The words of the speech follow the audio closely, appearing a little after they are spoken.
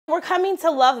We're coming to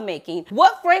lovemaking.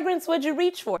 What fragrance would you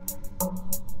reach for?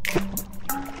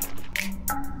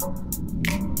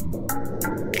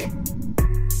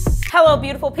 Hello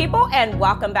beautiful people and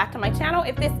welcome back to my channel.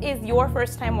 If this is your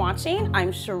first time watching,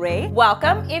 I'm Cheraye.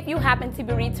 Welcome. If you happen to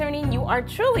be returning, you are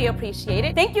truly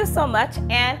appreciated. Thank you so much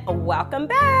and welcome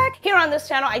back. Here on this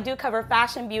channel, I do cover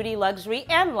fashion, beauty, luxury,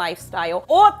 and lifestyle,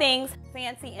 all things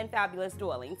fancy and fabulous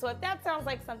dwelling. So if that sounds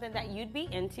like something that you'd be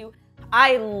into,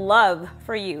 I love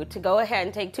for you to go ahead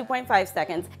and take 2.5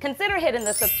 seconds, consider hitting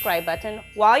the subscribe button.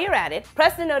 While you're at it,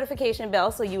 press the notification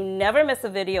bell so you never miss a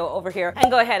video over here,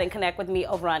 and go ahead and connect with me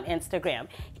over on Instagram.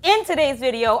 In today's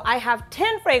video, I have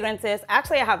 10 fragrances.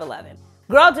 Actually, I have 11.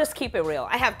 Girl, just keep it real.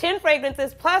 I have 10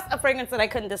 fragrances plus a fragrance that I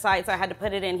couldn't decide, so I had to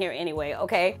put it in here anyway,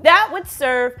 okay? That would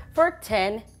serve for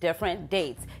 10 different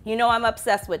dates. You know I'm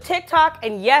obsessed with TikTok,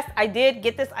 and yes, I did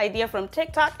get this idea from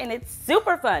TikTok, and it's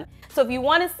super fun. So if you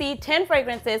want to see 10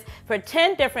 fragrances for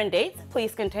 10 different dates,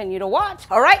 please continue to watch.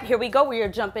 All right, here we go. We are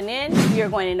jumping in. We are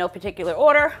going in no particular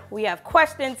order. We have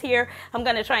questions here. I'm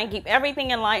going to try and keep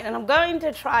everything in line, and I'm going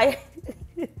to try...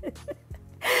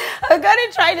 I'm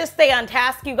gonna try to stay on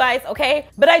task, you guys, okay?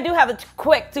 But I do have a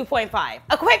quick 2.5.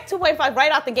 A quick 2.5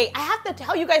 right out the gate. I have to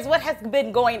tell you guys what has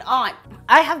been going on.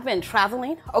 I have been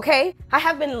traveling, okay? I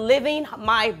have been living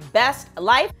my best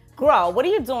life. Girl, what are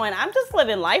you doing? I'm just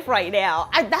living life right now.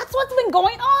 That's what's been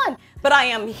going on. But I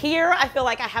am here. I feel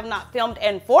like I have not filmed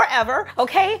in forever,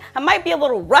 okay? I might be a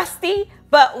little rusty,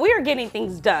 but we are getting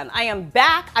things done. I am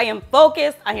back, I am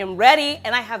focused, I am ready,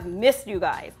 and I have missed you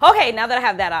guys. Okay, now that I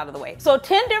have that out of the way. So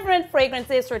 10 different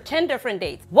fragrances for 10 different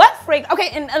dates. What fragrance? Okay,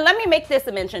 and let me make this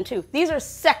a mention too. These are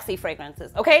sexy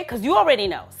fragrances, okay? Because you already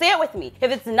know. Say it with me.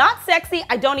 If it's not sexy,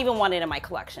 I don't even want it in my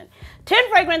collection. 10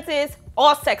 fragrances,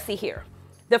 all sexy here.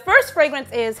 The first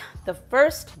fragrance is the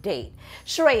first date.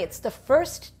 Cheraye, it's the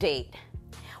first date.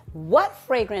 What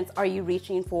fragrance are you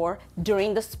reaching for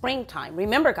during the springtime?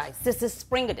 Remember guys, this is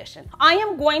spring edition. I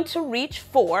am going to reach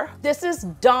for, this is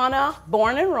Donna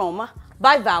Born in Roma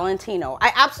by Valentino.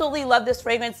 I absolutely love this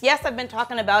fragrance. Yes, I've been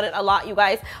talking about it a lot, you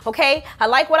guys, okay? I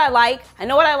like what I like, I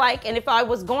know what I like, and if I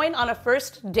was going on a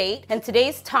first date in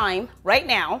today's time, right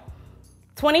now,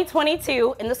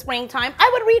 2022 in the springtime, I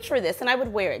would reach for this and I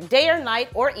would wear it day or night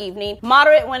or evening.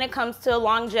 Moderate when it comes to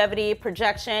longevity,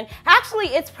 projection. Actually,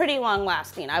 it's pretty long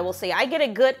lasting, I will say. I get a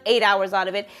good 8 hours out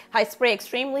of it. I spray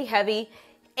extremely heavy.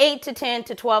 8 to 10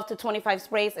 to 12 to 25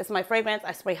 sprays. It's my fragrance.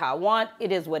 I spray how I want.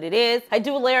 It is what it is. I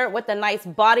do layer it with a nice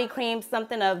body cream,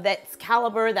 something of that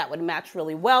caliber that would match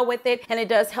really well with it. And it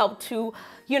does help to,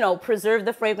 you know, preserve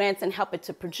the fragrance and help it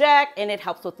to project, and it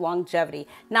helps with longevity.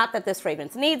 Not that this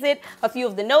fragrance needs it. A few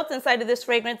of the notes inside of this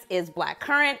fragrance is black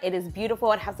currant. It is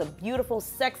beautiful. It has a beautiful,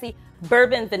 sexy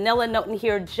bourbon, vanilla note in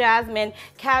here, jasmine,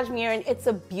 cashmere, and it's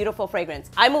a beautiful fragrance.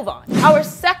 I move on. Our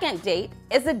second date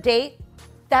is a date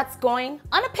that's going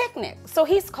on a picnic. So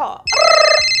he's called.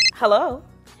 Hello?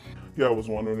 Yeah, I was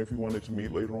wondering if you wanted to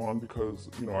meet later on because,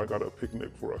 you know, I got a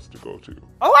picnic for us to go to.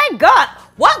 Oh my God,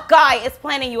 what guy is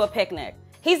planning you a picnic?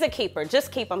 He's a keeper,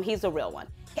 just keep him, he's a real one.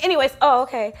 Anyways, oh,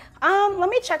 okay. Let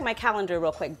me check my calendar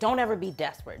real quick. Don't ever be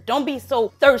desperate. Don't be so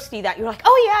thirsty that you're like,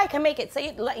 oh yeah, I can make it. Say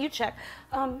it, let you check.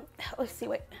 Let's see,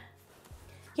 wait.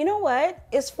 You know what?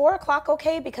 Is 4 o'clock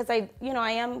okay? Because I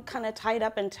am kind of tied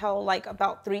up until like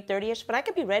about 3:30ish, but I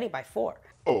could be ready by 4.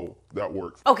 Oh, that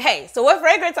works. Okay, so what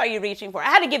fragrance are you reaching for? I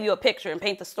had to give you a picture and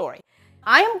paint the story.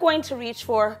 I am going to reach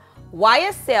for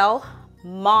YSL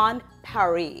Mon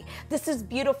Paris. This is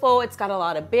beautiful. It's got a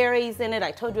lot of berries in it. I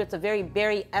told you it's a very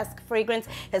berry-esque fragrance.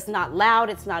 It's not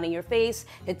loud. It's not in your face.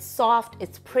 It's soft.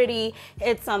 It's pretty.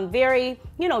 It's very,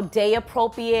 you know, day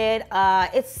appropriate.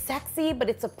 It's sexy, but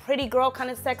it's a pretty girl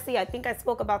kind of sexy. I think I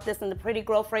spoke about this in the pretty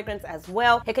girl fragrance as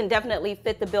well. It can definitely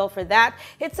fit the bill for that.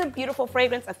 It's a beautiful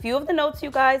fragrance. A few of the notes, you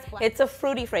guys. It's a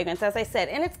fruity fragrance, as I said,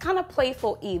 and it's kind of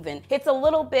playful even. It's a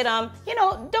little bit, you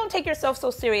know, don't take yourself so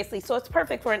seriously. So it's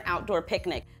perfect for an outdoor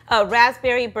picnic.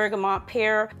 Raspberry, bergamot,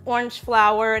 pear, orange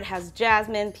flower. It has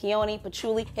jasmine, peony,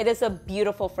 patchouli. It is a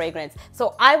beautiful fragrance.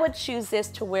 So I would choose this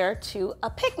to wear to a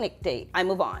picnic date. I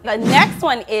move on. The next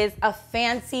one is a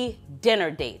fancy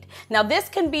dinner date. Now this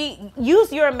can be,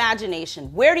 use your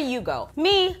imagination. Where do you go?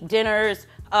 Me, dinners,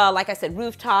 like I said,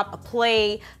 rooftop, a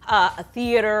play, a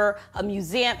theater, a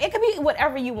museum. It could be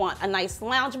whatever you want, a nice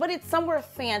lounge, but it's somewhere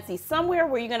fancy, somewhere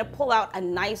where you're gonna pull out a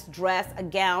nice dress, a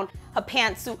gown, a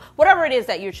pantsuit, whatever it is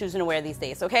that you're choosing to wear these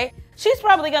days, okay? She's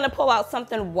probably gonna pull out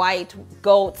something white,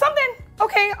 gold, something,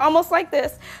 okay, almost like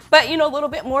this, but you know, a little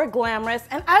bit more glamorous.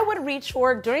 And I would reach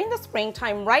for, during the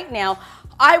springtime right now,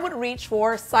 I would reach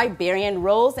for Siberian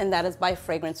Rose, and that is by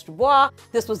Fragrance Du Bois.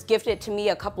 This was gifted to me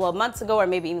a couple of months ago, or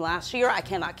maybe even last year. I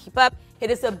cannot keep up.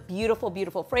 It is a beautiful,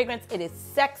 beautiful fragrance. It is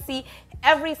sexy.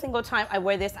 Every single time I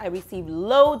wear this, I receive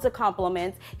loads of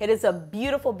compliments. It is a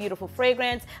beautiful, beautiful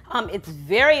fragrance. It's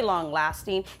very long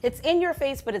lasting. It's in your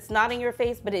face, but it's not in your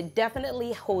face, but it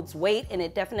definitely holds weight and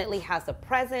it definitely has a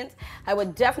presence. I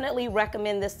would definitely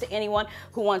recommend this to anyone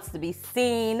who wants to be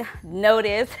seen,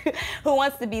 noticed, who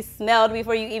wants to be smelled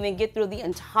before you even get through the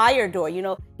entire door. You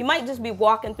know, you might just be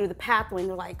walking through the pathway and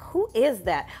you're like, who is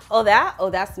that? Oh,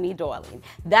 that's me, darling.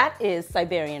 That is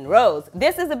Siberian Rose.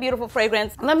 This is a beautiful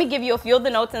fragrance. Let me give you a few of the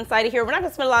notes inside of here. We're not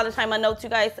gonna spend a lot of time on notes, you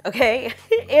guys, okay?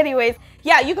 Anyways,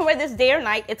 yeah, you can wear this day or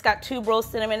night. It's got tuberose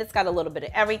cinnamon. It's got a little bit of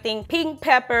everything. Pink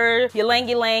pepper, ylang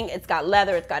ylang. It's got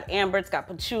leather. It's got amber. It's got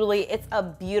patchouli. It's a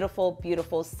beautiful,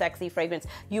 beautiful, sexy fragrance.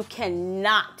 You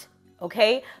cannot,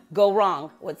 okay, go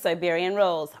wrong with Siberian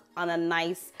Rose on a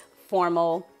nice,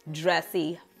 formal,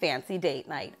 dressy, fancy date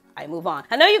night. I move on.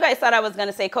 I know you guys thought I was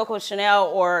gonna say Coco Chanel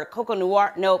or Coco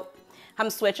Noir. Nope. I'm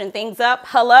switching things up.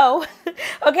 Hello.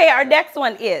 Okay, our next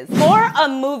one is for a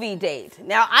movie date.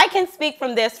 Now, I can speak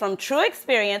from this from true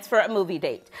experience for a movie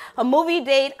date. A movie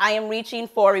date I am reaching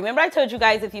for. Remember I told you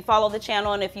guys, if you follow the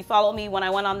channel and if you follow me when I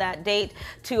went on that date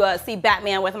to see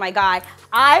Batman with my guy,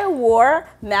 I wore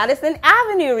Madison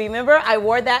Avenue. Remember, I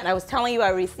wore that and I was telling you I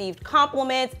received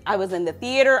compliments. I was in the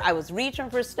theater. I was reaching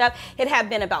for stuff. It had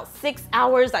been about 6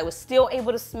 hours. I was still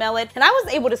able to smell it. And I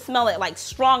was able to smell it like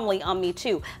strongly on me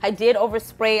too. I did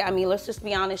overspray. I mean, let's just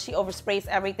be honest, she oversprays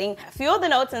everything. A few of the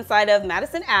notes inside of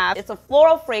Madison Ave. It's a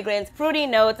floral fragrance, fruity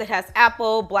notes. It has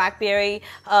apple, blackberry,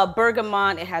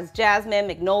 bergamot. It has jasmine,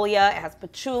 magnolia. It has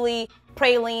patchouli,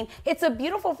 praline. It's a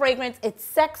beautiful fragrance. It's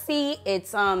sexy.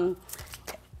 It's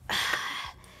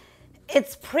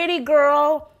pretty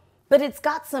girl, but it's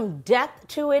got some depth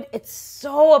to it. It's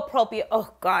so appropriate.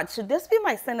 Oh God, should this be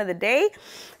my scent of the day?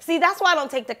 See, that's why I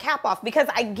don't take the cap off, because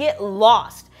I get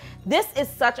lost. This is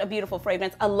such a beautiful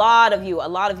fragrance. A lot of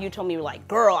you told me, you're like,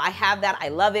 girl, I have that. I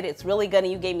love it. It's really good.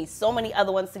 And you gave me so many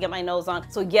other ones to get my nose on.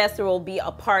 So yes, there will be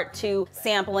a part 2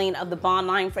 sampling of the Bond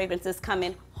line fragrances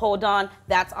coming. Hold on,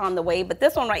 that's on the way. But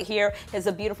this one right here is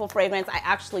a beautiful fragrance. I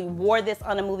actually wore this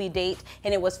on a movie date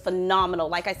and it was phenomenal.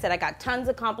 Like I said, I got tons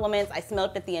of compliments. I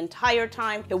smelled it the entire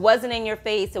time. It wasn't in your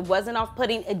face. It wasn't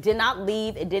off-putting. It did not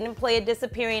leave. It didn't play a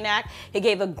disappearing act. It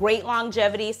gave a great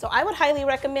longevity. So I would highly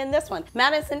recommend this one.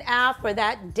 Madison Ave for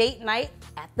that date night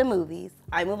at the movies.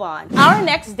 I move on. Our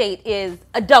next date is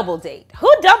a double date.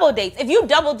 Who double dates? If you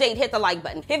double date, hit the like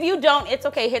button. If you don't, it's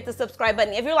okay. Hit the subscribe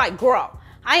button. If you're like, girl,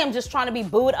 I am just trying to be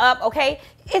booed up, okay?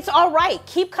 It's all right.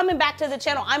 Keep coming back to the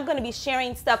channel. I'm gonna be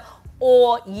sharing stuff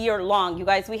all year long. You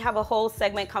guys, we have a whole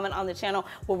segment coming on the channel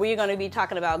where we're gonna be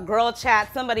talking about girl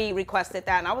chat. Somebody requested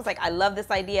that and I was like, I love this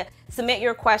idea. Submit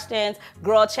your questions,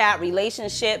 girl chat,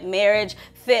 relationship, marriage,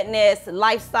 fitness,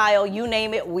 lifestyle, you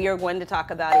name it, we are going to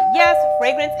talk about it. Yes,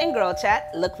 fragrance and girl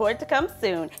chat. Look for it to come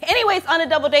soon. Anyways, on a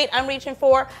double date, I'm reaching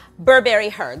for Burberry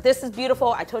Her. This is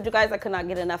beautiful. I told you guys I could not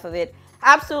get enough of it.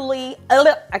 Absolutely,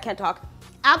 I can't talk.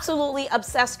 Absolutely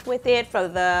obsessed with it. For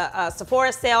the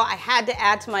Sephora sale, I had to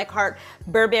add to my cart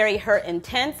Burberry Her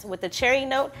Intense with the cherry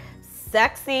note.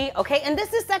 Sexy, okay? And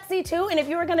this is sexy too. And if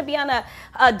you were gonna be on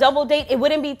a double date, it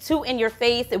wouldn't be too in your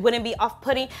face. It wouldn't be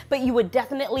off-putting, but you would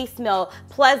definitely smell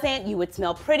pleasant. You would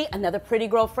smell pretty, another pretty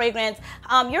girl fragrance.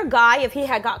 Your guy, if he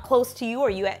had got close to you or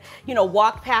you had,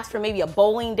 walked past for maybe a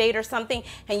bowling date or something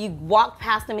and you walked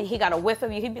past him and he got a whiff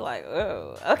of you, he'd be like,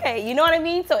 oh, okay. You know what I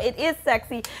mean? So it is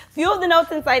sexy. Few of the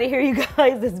notes inside of here, you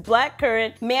guys, is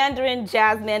blackcurrant, mandarin,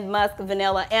 jasmine, musk,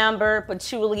 vanilla, amber,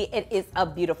 patchouli. It is a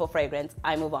beautiful fragrance.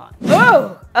 I move on.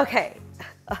 Oh, okay.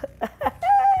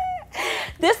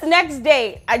 This next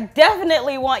date, I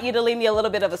definitely want you to leave me a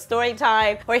little bit of a story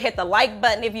time or hit the like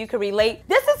button if you can relate.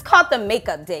 This is called the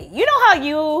makeup date. You know how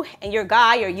you and your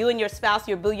guy or you and your spouse,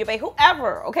 your boo, your bae,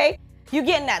 whoever, okay? You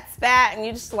get in that spat and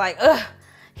you're just like, ugh,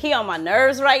 he on my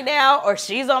nerves right now or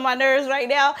she's on my nerves right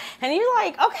now. And you're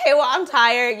like, okay, well, I'm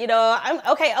tired, I'm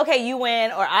okay, you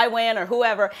win or I win or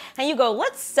whoever. And you go,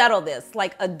 let's settle this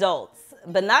like adults.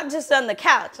 But not just on the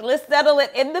couch. Let's settle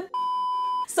it in the...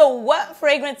 So what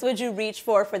fragrance would you reach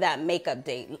for that makeup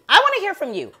date? I want to hear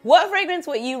from you. What fragrance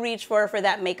would you reach for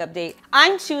that makeup date?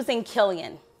 I'm choosing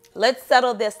Killian. Let's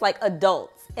settle this like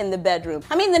adults in the bedroom.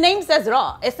 I mean, the name says it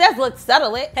all. It says let's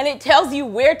settle it, and it tells you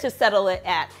where to settle it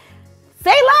at.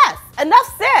 Say less.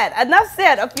 Enough said. Enough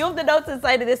said. A few of the notes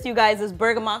inside of this, you guys, is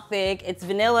bergamot fig. It's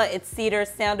vanilla, it's cedar,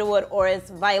 sandalwood,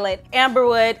 orris, violet,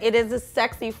 amberwood. It is a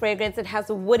sexy fragrance. It has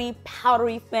a woody,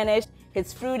 powdery finish.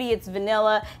 It's fruity, it's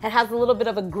vanilla. It has a little bit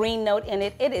of a green note in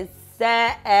it. It is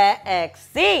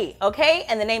sexy, okay?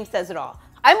 And the name says it all.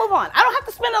 I move on. I don't have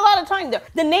to spend a lot of time there.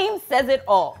 The name says it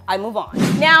all. I move on.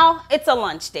 Now, it's a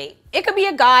lunch date. It could be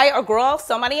a guy or girl,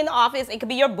 somebody in the office. It could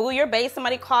be your boo, your bae.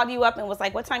 Somebody called you up and was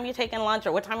like, what time are you taking lunch?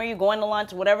 Or what time are you going to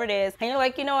lunch? Whatever it is. And you're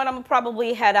like, you know what? I'm gonna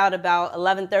probably head out about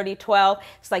 11:30, 12.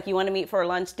 It's like you want to meet for a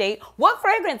lunch date. What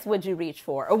fragrance would you reach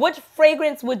for? Or what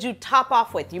fragrance would you top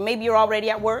off with? Maybe you're already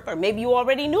at work, or maybe you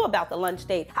already knew about the lunch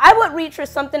date. I would reach for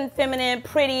something feminine,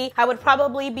 pretty. I would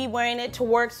probably be wearing it to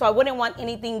work, so I wouldn't want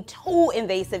anything too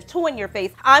invasive, too in your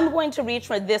face. I'm going to reach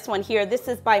for this one here. This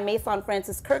is by Maison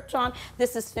Francis Kurkdjian.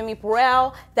 This is Femme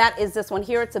Perel. That is this one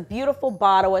here. It's a beautiful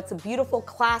bottle. It's a beautiful,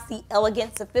 classy,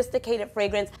 elegant, sophisticated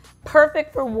fragrance.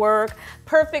 Perfect for work,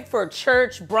 perfect for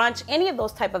church, brunch, any of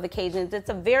those type of occasions. It's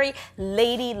a very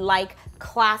ladylike,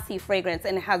 classy fragrance,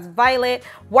 and it has violet,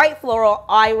 white floral,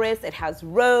 iris. It has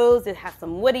rose. It has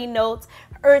some woody notes,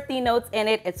 earthy notes in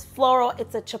it. It's floral.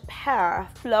 It's a Cheraye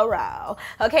floral.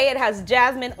 Okay, it has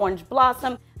jasmine, orange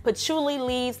blossom, patchouli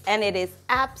leaves, and it is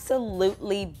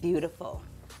absolutely beautiful.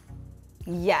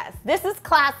 Yes, this is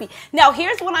classy. Now,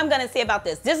 here's what I'm gonna say about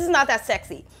this. This is not that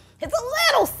sexy. It's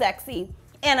a little sexy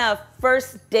in a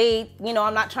first date. You know,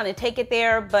 I'm not trying to take it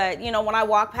there, but you know, when I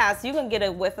walk past, you can get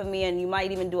a whiff of me and you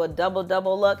might even do a double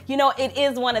look. You know, it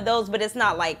is one of those, but it's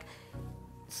not like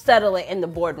settle it in the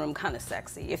boardroom kind of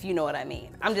sexy, if you know what I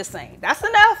mean. I'm just saying, that's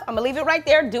enough. I'm gonna leave it right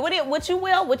there. Do it what you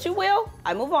will.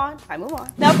 I move on.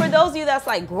 Now, for those of you that's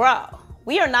like, bro,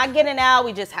 we are not getting out.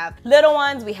 We just have little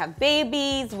ones. We have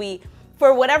babies. We,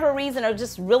 for whatever reason, are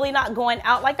just really not going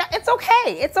out like that. It's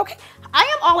okay. It's okay. I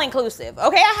am all inclusive.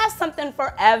 Okay, I have something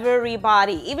for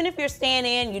everybody. Even if you're staying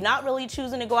in, you're not really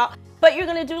choosing to go out, but you're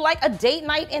gonna do like a date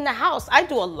night in the house. I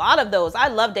do a lot of those. I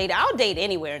love dating. I'll date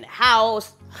anywhere, in the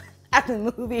house, at the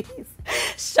movies,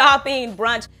 shopping,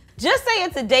 brunch. Just say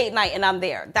it's a date night and I'm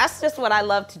there. That's just what I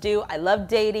love to do. I love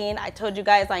dating. I told you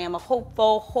guys I am a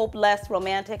hopeful, hopeless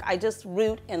romantic. I just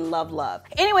root and love.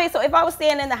 Anyway, so if I was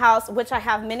staying in the house, which I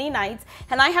have many nights,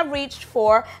 and I have reached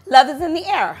for Love is in the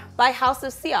Air by House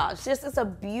of Sillage. This is a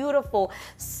beautiful,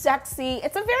 sexy,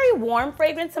 it's a very warm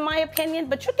fragrance in my opinion,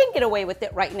 but you can get away with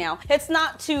it right now. It's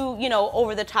not too, you know,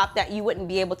 over the top that you wouldn't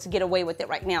be able to get away with it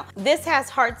right now. This has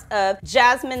hearts of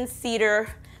jasmine, cedar,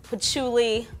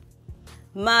 patchouli,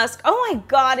 musk. Oh my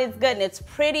God, it's good and it's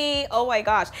pretty. Oh my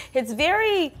gosh, it's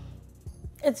very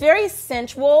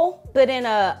sensual, but in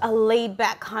a laid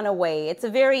back kind of way. It's a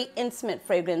very intimate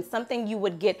fragrance, something you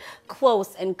would get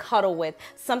close and cuddle with,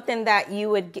 something that you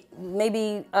would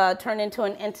maybe turn into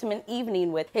an intimate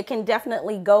evening with. It can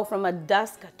definitely go from a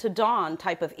dusk to dawn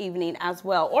type of evening as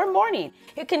well, or morning.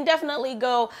 It can definitely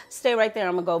go, stay right there,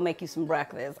 I'm gonna go make you some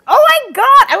breakfast. Oh my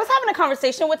God, I was having a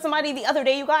conversation with somebody the other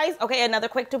day, you guys. Okay, another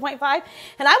quick 2.5,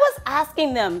 and I was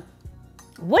asking them,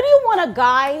 would you want a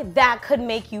guy that could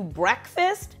make you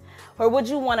breakfast, or would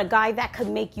you want a guy that could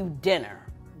make you dinner?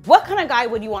 What kind of guy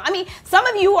would you want? I mean, some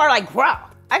of you are like, bro,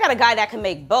 I got a guy that can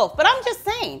make both, but I'm just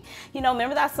saying, you know,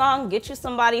 remember that song, Get You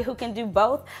Somebody Who Can Do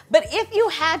Both? But if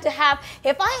I had to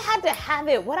have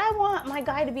it, would I want my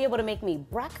guy to be able to make me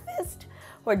breakfast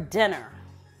or dinner?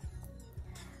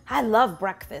 I love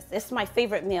breakfast. It's my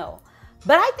favorite meal.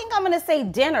 But I think I'm gonna say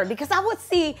dinner, because I would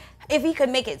see if he could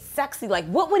make it sexy. Like,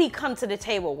 what would he come to the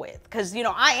table with? Because, you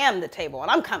know, I am the table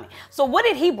and I'm coming. So what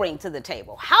did he bring to the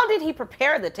table? How did he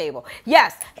prepare the table?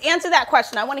 Yes, answer that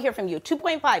question. I want to hear from you.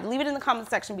 2.5, leave it in the comment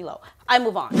section below. I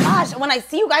move on. Gosh, when I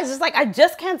see you guys, it's like I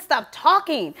just can't stop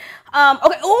talking.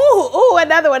 Okay, ooh,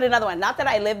 another one. Not that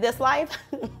I live this life.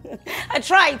 I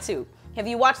try to. If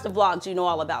you watch the vlogs, you know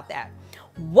all about that.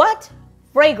 What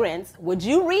fragrance would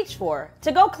you reach for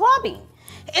to go clubbing?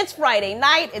 It's Friday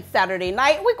night, it's Saturday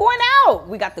night, we're going out.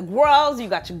 We got the girls, you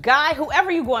got your guy, whoever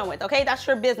you're going with, okay? That's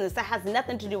your business. That has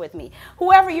nothing to do with me.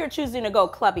 Whoever you're choosing to go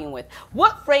clubbing with,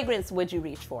 what fragrance would you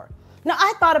reach for? Now,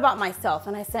 I thought about myself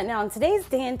and I said, now in today's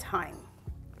day and time,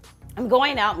 I'm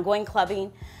going out, I'm going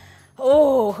clubbing.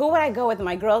 Oh, who would I go with,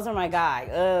 my girls or my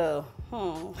guy?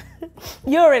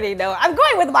 You already know. I'm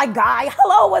going with my guy.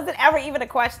 Hello, was it ever even a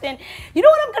question? You know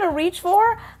what I'm gonna reach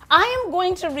for? I am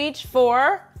going to reach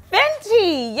for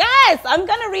Fenty. Yes, I'm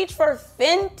gonna reach for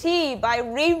Fenty by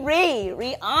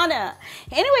Rihanna.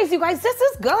 Anyways, you guys, this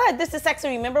is good. This is sexy.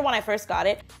 Remember when I first got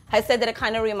it, I said that it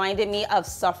kind of reminded me of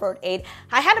Suffragette Aid.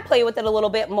 I had to play with it a little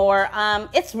bit more.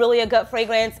 It's really a good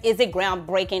fragrance. Is it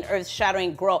groundbreaking,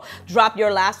 earth-shattering? Girl, drop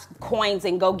your last coins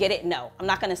and go get it? No, I'm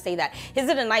not gonna say that. Is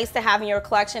it a nice to have in your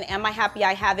collection? Am I happy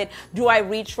I have it? Do I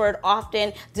reach for it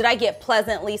often? Did I get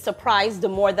pleasantly surprised the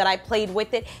more that I played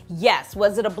with it? Yes.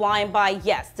 Was it a blind buy?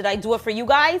 Yes. Did I do it for you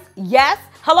guys? Yes.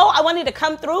 Hello, I wanted to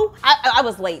come through. I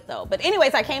was late though, but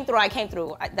anyways, I came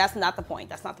through. That's not the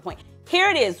point. Here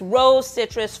it is, rose,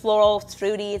 citrus, floral, it's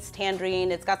fruity, it's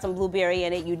tangerine, it's got some blueberry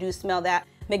in it. You do smell that.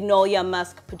 Magnolia,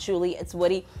 musk, patchouli, it's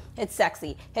woody. It's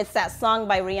sexy. It's that song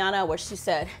by Rihanna where she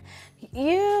said,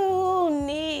 "You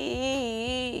needed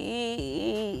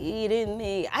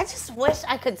me." I just wish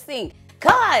I could sing.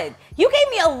 God, you gave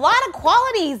me a lot of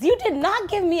qualities. You did not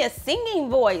give me a singing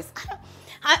voice.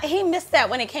 He missed that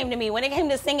when it came to me. When it came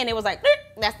to singing, it was like,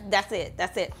 that's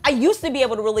it. I used to be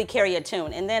able to really carry a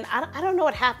tune, and then I don't know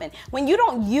what happened. When you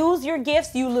don't use your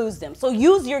gifts, you lose them. So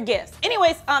use your gifts.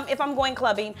 Anyways, if I'm going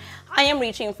clubbing, I am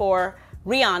reaching for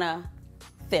Rihanna,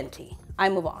 Fenty. I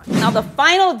move on. Now the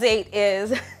final date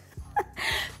is,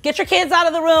 get your kids out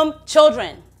of the room.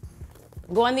 Children,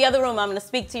 go in the other room. I'm gonna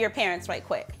speak to your parents right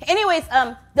quick. Anyways,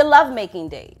 the lovemaking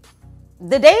date.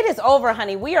 The date is over,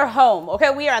 honey. We are home, okay?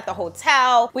 We are at the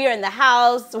hotel. We are in the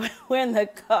house. We're in the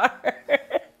car.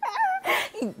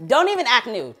 Don't even act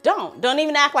new. Don't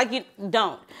even act like you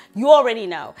don't. You already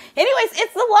know. Anyways,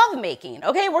 it's the lovemaking,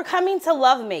 okay? We're coming to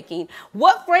lovemaking.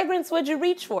 What fragrance would you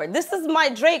reach for? This is my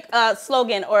Drake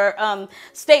slogan or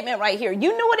statement right here.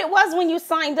 You knew what it was when you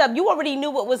signed up. You already knew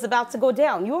what was about to go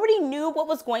down. You already knew what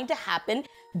was going to happen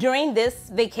during this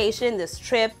vacation, this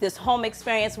trip, this home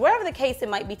experience, wherever the case it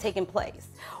might be taking place.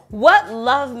 What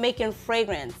lovemaking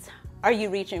fragrance are you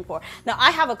reaching for? Now,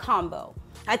 I have a combo.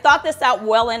 I thought this out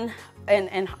well and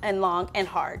long and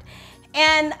hard.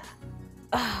 And,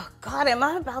 oh God, am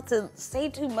I about to say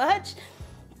too much?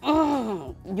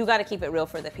 You got to keep it real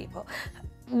for the people.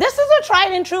 This is a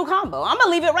tried and true combo. I'm gonna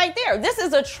leave it right there. This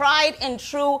is a tried and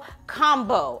true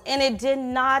combo, and it did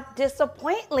not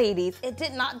disappoint, ladies. It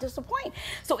did not disappoint.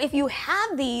 So if you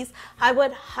have these, I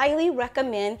would highly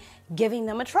recommend giving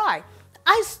them a try.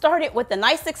 I started with the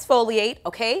nice exfoliate,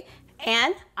 okay?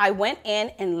 And I went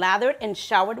in and lathered and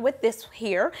showered with this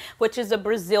here, which is a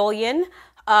Brazilian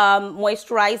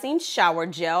moisturizing shower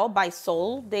gel by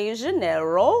Sol de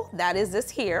Janeiro. That is this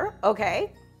here,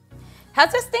 okay? Has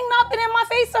this thing not been in my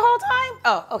face the whole time?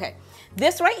 Oh, okay.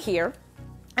 This right here.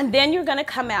 And then you're gonna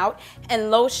come out and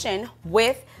lotion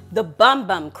with the Bum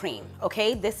Bum cream,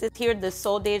 okay? This is here, the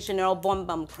Sol de Janeiro Bum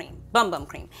Bum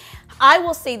cream. I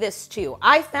will say this too.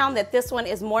 I found that this one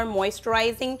is more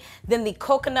moisturizing than the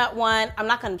coconut one. I'm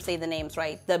not gonna say the names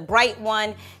right. The bright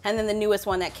one, and then the newest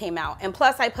one that came out. And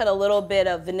plus I put a little bit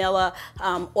of vanilla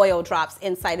oil drops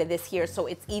inside of this here, so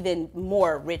it's even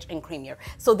more rich and creamier.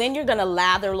 So then you're gonna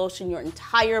lather lotion your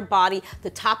entire body, the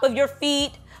top of your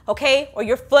feet, okay, or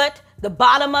your foot, the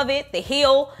bottom of it, the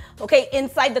heel, okay,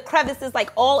 inside the crevices,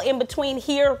 like all in between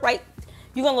here, right?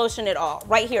 You're gonna lotion it all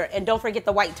right here. And don't forget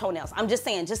the white toenails. I'm just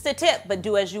saying, just a tip, but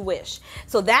do as you wish.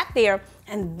 So that there,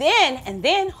 and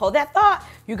then, hold that thought,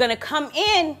 you're gonna come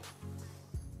in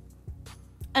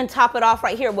and top it off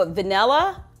right here with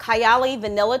vanilla, Cheraye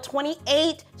Vanilla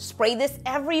 28. Spray this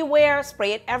everywhere,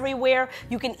 spray it everywhere.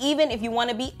 You can even, if you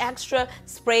wanna be extra,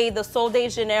 spray the Sol de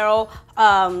Janeiro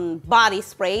body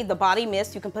spray, the body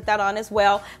mist. You can put that on as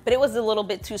well, but it was a little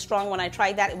bit too strong when I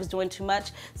tried that. It was doing too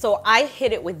much. So I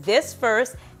hit it with this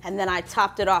first, and then I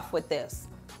topped it off with this.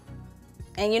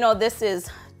 And you know, this is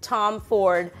Tom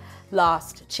Ford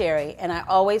Lost Cherry. And I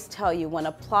always tell you, when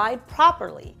applied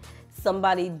properly,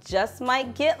 somebody just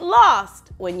might get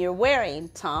lost when you're wearing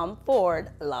Tom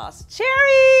Ford Lost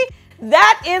Cherry.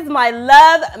 That is my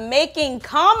love-making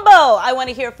combo. I want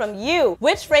to hear from you.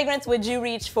 Which fragrance would you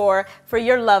reach for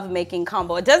your love-making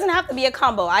combo? It doesn't have to be a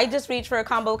combo. I just reached for a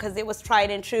combo because it was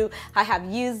tried and true. I have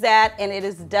used that, and it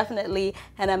is definitely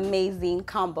an amazing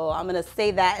combo. I'm going to say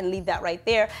that and leave that right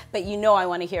there, but you know I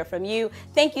want to hear from you.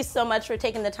 Thank you so much for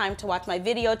taking the time to watch my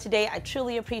video today. I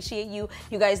truly appreciate you.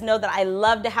 You guys know that I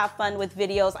love to have fun with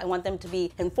videos. I want them to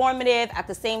be informative. At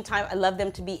the same time, I love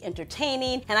them to be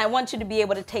entertaining, and I want you to be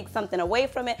able to take something away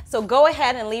from it. So go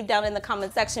ahead and leave down in the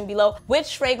comment section below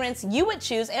which fragrance you would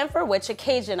choose and for which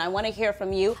occasion. I want to hear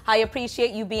from you. I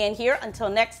appreciate you being here. Until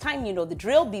next time, you know the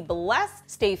drill. Be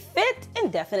blessed, stay fit, and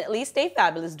definitely stay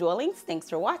fabulous, darlings. Thanks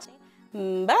for watching.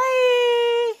 Bye.